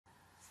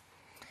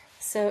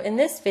So in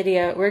this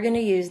video, we're going to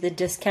use the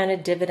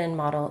discounted dividend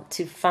model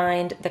to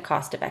find the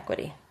cost of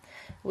equity.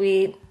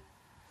 In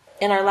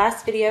our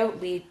last video,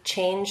 we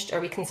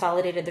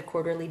consolidated the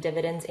quarterly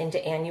dividends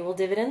into annual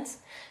dividends.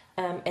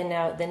 And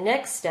now the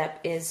next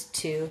step is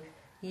to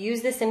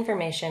use this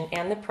information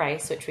and the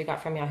price, which we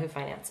got from Yahoo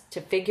Finance,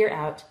 to figure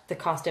out the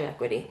cost of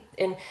equity.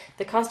 And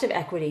the cost of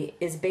equity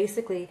is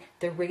basically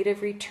the rate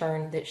of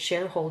return that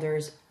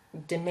shareholders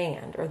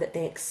demand or that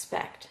they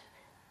expect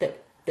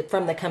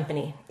from the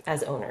company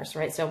as owners,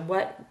 right? So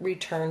what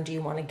return do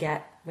you want to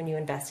get when you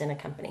invest in a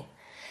company?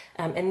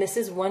 And this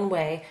is one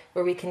way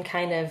where we can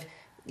kind of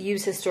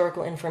use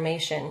historical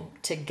information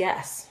to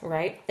guess,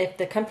 right? If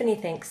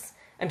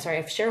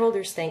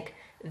shareholders think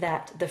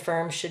that the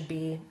firm should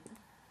be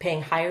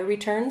paying higher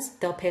returns,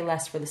 they'll pay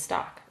less for the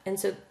stock. And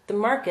so the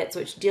markets,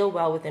 which deal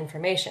well with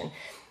information,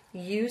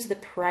 use the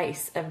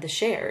price of the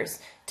shares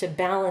to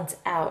balance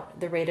out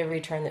the rate of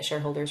return that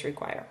shareholders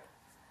require.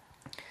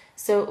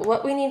 So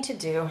what we need to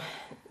do,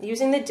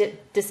 using the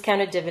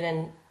discounted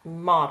dividend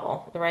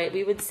model, right,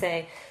 we would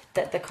say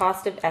that the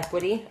cost of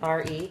equity,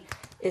 RE,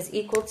 is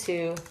equal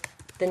to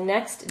the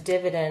next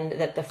dividend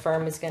that the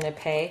firm is going to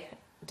pay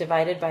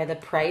divided by the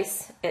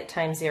price at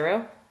time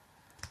 0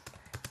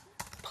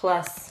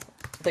 plus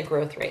the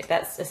growth rate.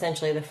 That's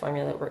essentially the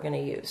formula that we're going to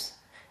use.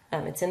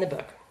 It's in the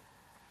book.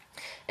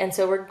 And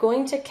so we're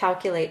going to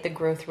calculate the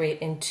growth rate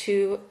in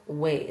two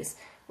ways.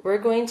 We're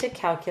going to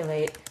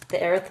calculate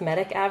the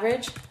arithmetic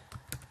average,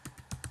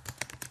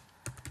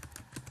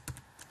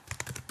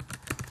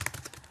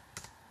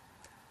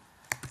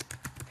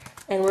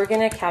 and we're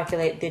going to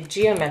calculate the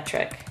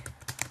geometric.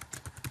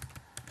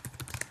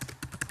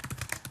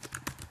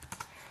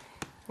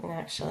 And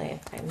actually,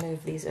 if I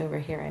move these over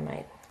here, I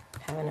might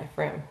have enough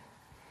room.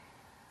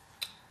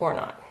 Or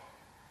not.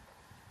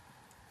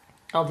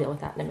 I'll deal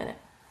with that in a minute.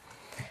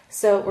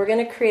 So we're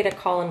going to create a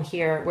column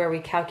here where we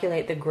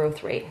calculate the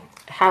growth rate,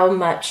 how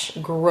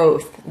much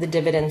growth the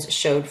dividends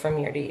showed from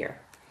year to year.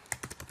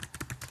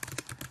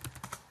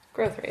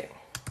 Growth rate.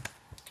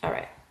 All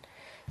right.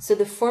 So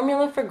the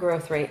formula for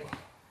growth rate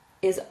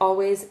is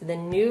always the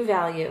new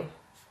value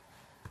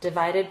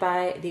divided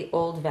by the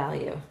old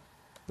value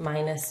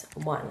minus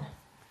 1,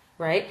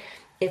 right?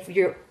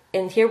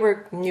 And here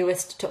we're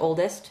newest to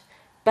oldest,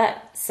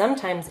 but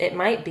sometimes it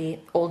might be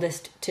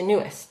oldest to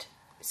newest.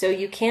 So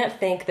you can't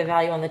think the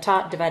value on the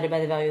top divided by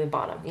the value of the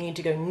bottom. You need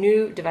to go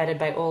new divided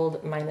by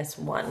old minus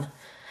 1.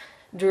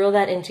 Drill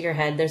that into your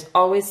head. There's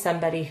always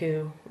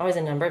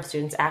a number of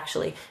students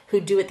actually, who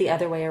do it the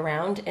other way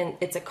around, and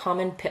it's a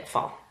common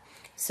pitfall.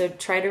 So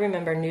try to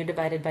remember new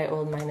divided by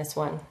old minus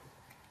 1.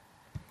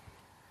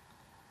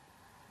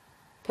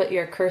 Put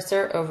your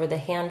cursor over the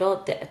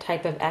handle. The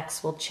type of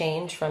X will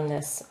change from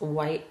this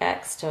white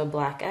X to a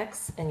black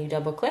X, and you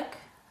double click.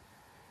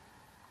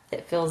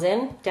 It fills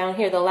in. Down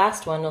here, the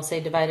last one will say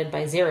divided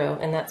by 0,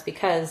 and that's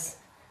because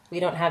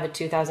we don't have a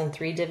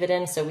 2003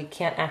 dividend, so we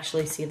can't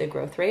actually see the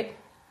growth rate.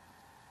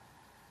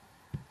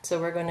 So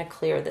we're going to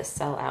clear this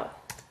cell out.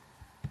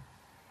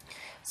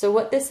 So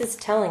what this is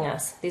telling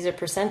us, these are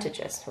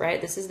percentages,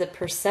 right? This is the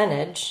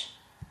percentage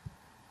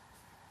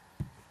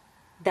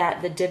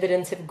that the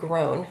dividends have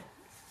grown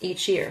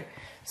each year.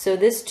 So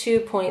this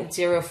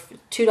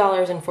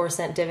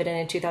 $2.04 dividend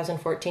in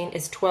 2014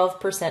 is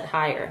 12%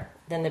 higher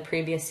than the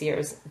previous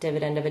year's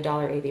dividend of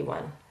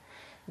 $1.81.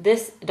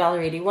 This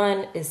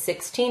 $1.81 is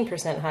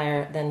 16%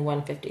 higher than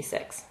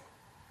 $1.56.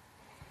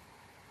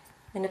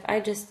 And if I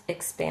just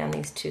expand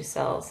these 3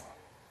 cells,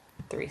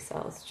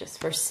 just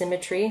for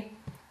symmetry,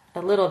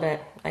 a little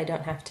bit, I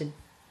don't have to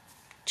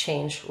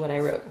change what I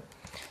wrote.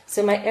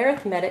 So my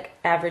arithmetic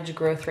average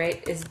growth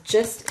rate is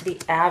just the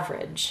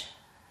average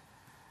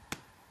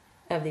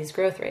of these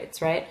growth rates,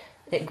 right?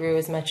 It grew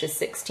as much as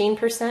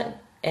 16%,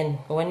 and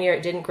 1 year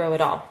it didn't grow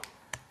at all.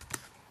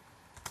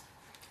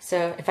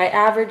 So if I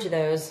average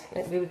those,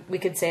 we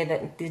could say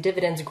that the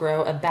dividends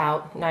grow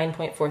about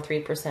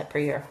 9.43% per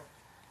year.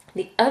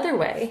 The other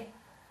way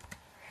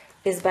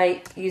is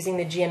by using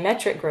the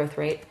geometric growth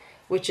rate,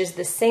 which is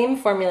the same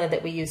formula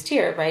that we used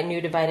here, right?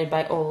 New divided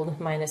by old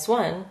minus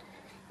 1,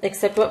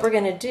 except what we're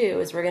going to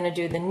do is we're going to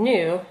do the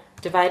new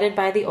divided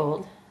by the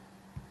old.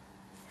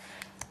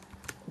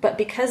 But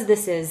because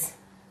this is,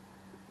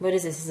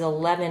 This is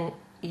 11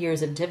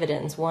 years of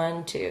dividends.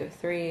 1, 2,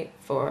 3,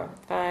 4,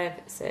 5,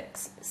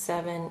 6,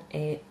 7,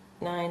 8,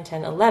 9,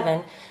 10,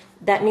 11.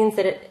 That means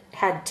that it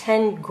had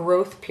 10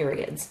 growth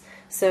periods.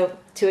 So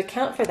to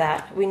account for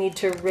that, we need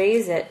to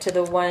raise it to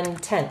the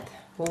 1/10.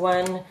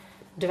 1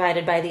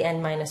 divided by the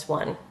n minus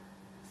 1.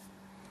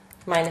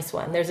 Minus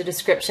 1. There's a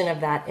description of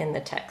that in the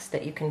text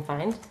that you can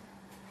find.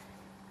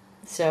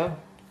 So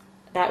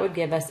that would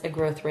give us a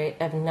growth rate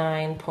of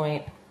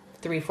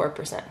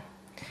 9.34%.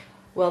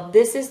 Well,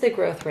 this is the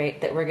growth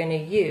rate that we're going to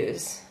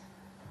use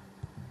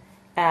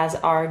as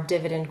our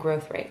dividend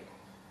growth rate.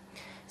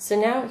 So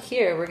now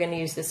here we're going to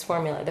use this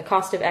formula. The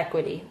cost of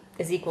equity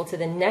is equal to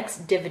the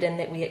next dividend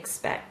that we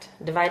expect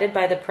divided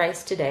by the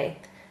price today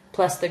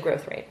plus the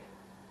growth rate.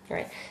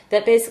 Right?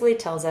 That basically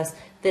tells us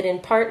that in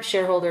part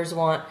shareholders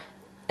want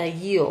a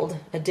yield,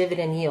 a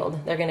dividend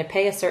yield. They're going to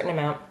pay a certain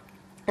amount,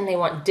 and they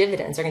want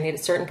dividends. They're going to get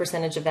a certain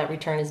percentage of that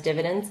return as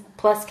dividends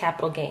plus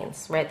capital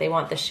gains, right? They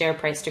want the share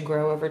price to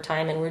grow over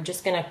time, and we're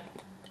just going to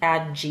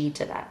add G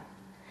to that.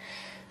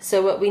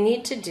 So what we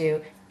need to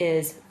do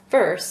is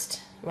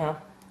first,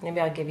 well, maybe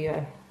I'll give you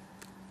a,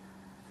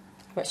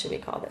 what should we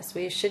call this?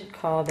 We should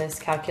call this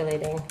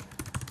calculating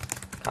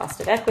cost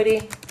of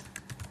equity,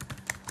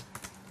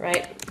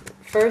 right?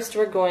 First,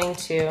 we're going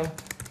to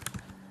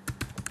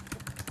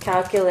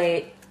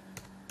calculate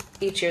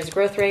each year's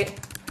growth rate.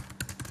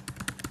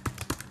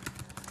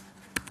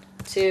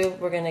 2,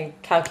 we're going to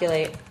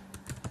calculate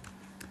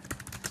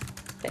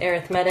the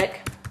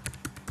arithmetic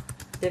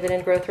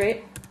dividend growth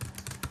rate.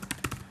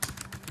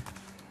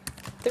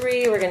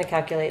 3, we're going to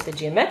calculate the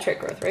geometric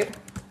growth rate.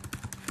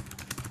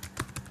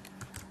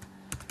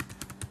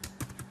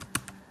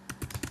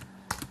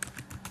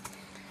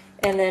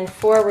 And then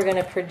 4, we're going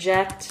to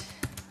project,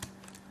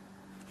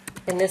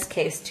 in this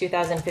case,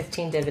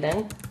 2015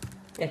 dividend.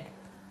 If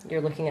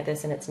you're looking at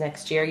this and it's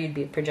next year, you'd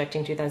be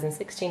projecting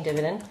 2016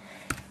 dividend.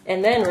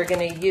 And then we're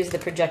going to use the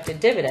projected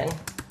dividend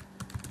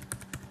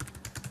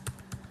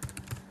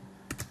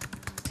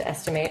to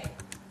estimate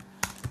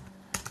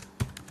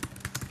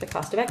the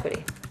cost of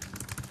equity.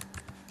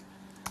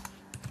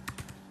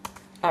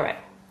 All right.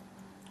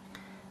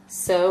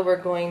 So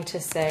we're going to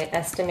say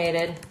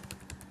estimated,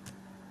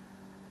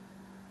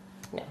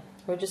 no,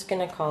 we're just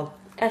going to call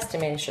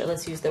estimated, sure,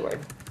 let's use the word.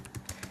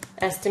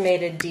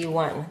 Estimated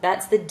D1.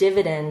 That's the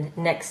dividend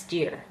next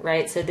year,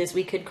 right? So this,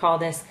 we could call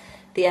this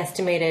the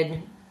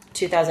estimated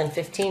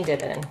 2015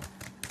 dividend.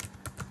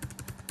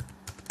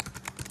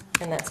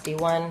 And that's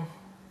D1.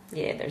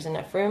 Yeah, there's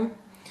enough room.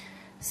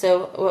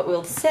 So what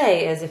we'll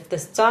say is if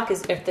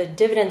the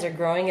dividends are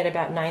growing at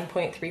about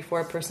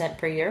 9.34%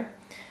 per year,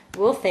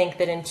 we'll think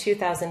that in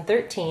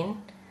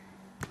 2013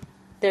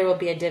 there will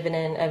be a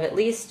dividend of at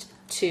least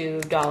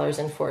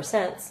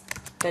 $2.04,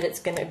 but it's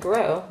going to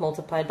grow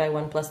multiplied by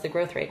 1 plus the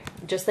growth rate,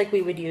 just like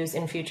we would use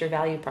in future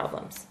value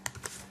problems.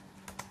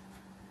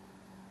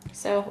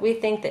 So we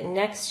think that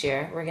next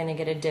year we're going to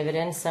get a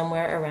dividend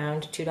somewhere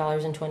around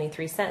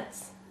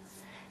 $2.23.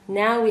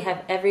 Now we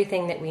have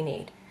everything that we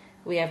need.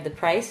 We have the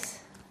price,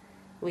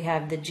 we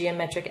have the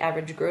geometric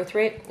average growth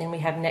rate, and we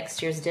have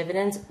next year's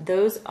dividends.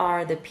 Those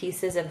are the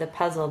pieces of the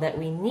puzzle that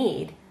we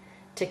need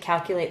to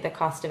calculate the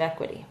cost of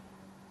equity.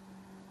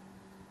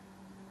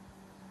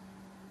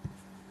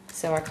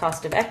 So our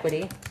cost of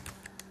equity,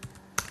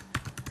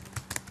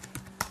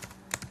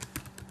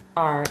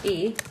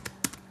 RE,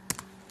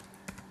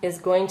 is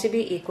going to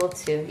be equal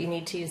to, you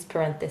need to use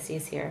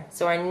parentheses here,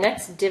 so our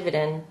next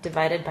dividend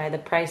divided by the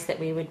price that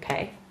we would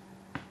pay,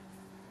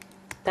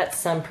 that's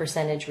some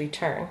percentage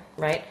return,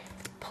 right,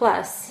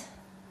 plus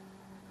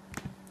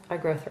our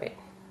growth rate.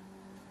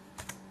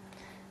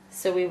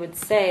 So we would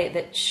say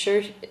that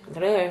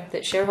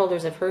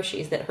shareholders of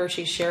Hershey's, that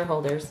Hershey's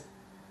shareholders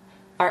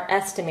are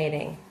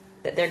estimating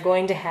that they're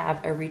going to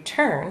have a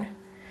return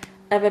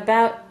of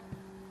about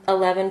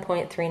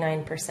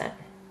 11.39%.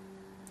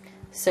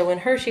 So when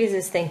Hershey's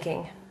is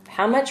thinking,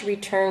 how much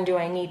return do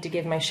I need to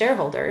give my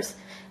shareholders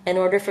in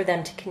order for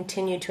them to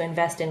continue to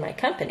invest in my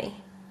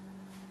company,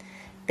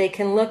 they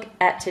can look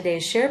at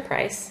today's share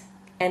price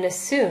and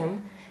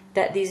assume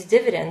that these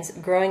dividends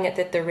growing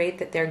at the rate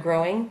that they're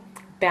growing,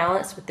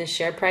 balanced with this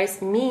share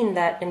price, mean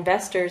that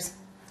investors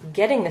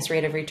getting this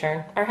rate of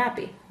return are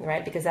happy,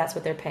 right? Because that's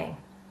what they're paying.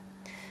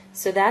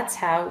 So that's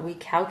how we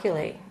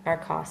calculate our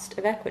cost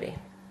of equity.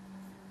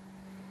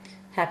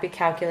 Happy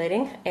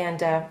calculating,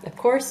 and of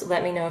course,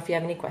 let me know if you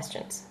have any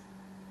questions.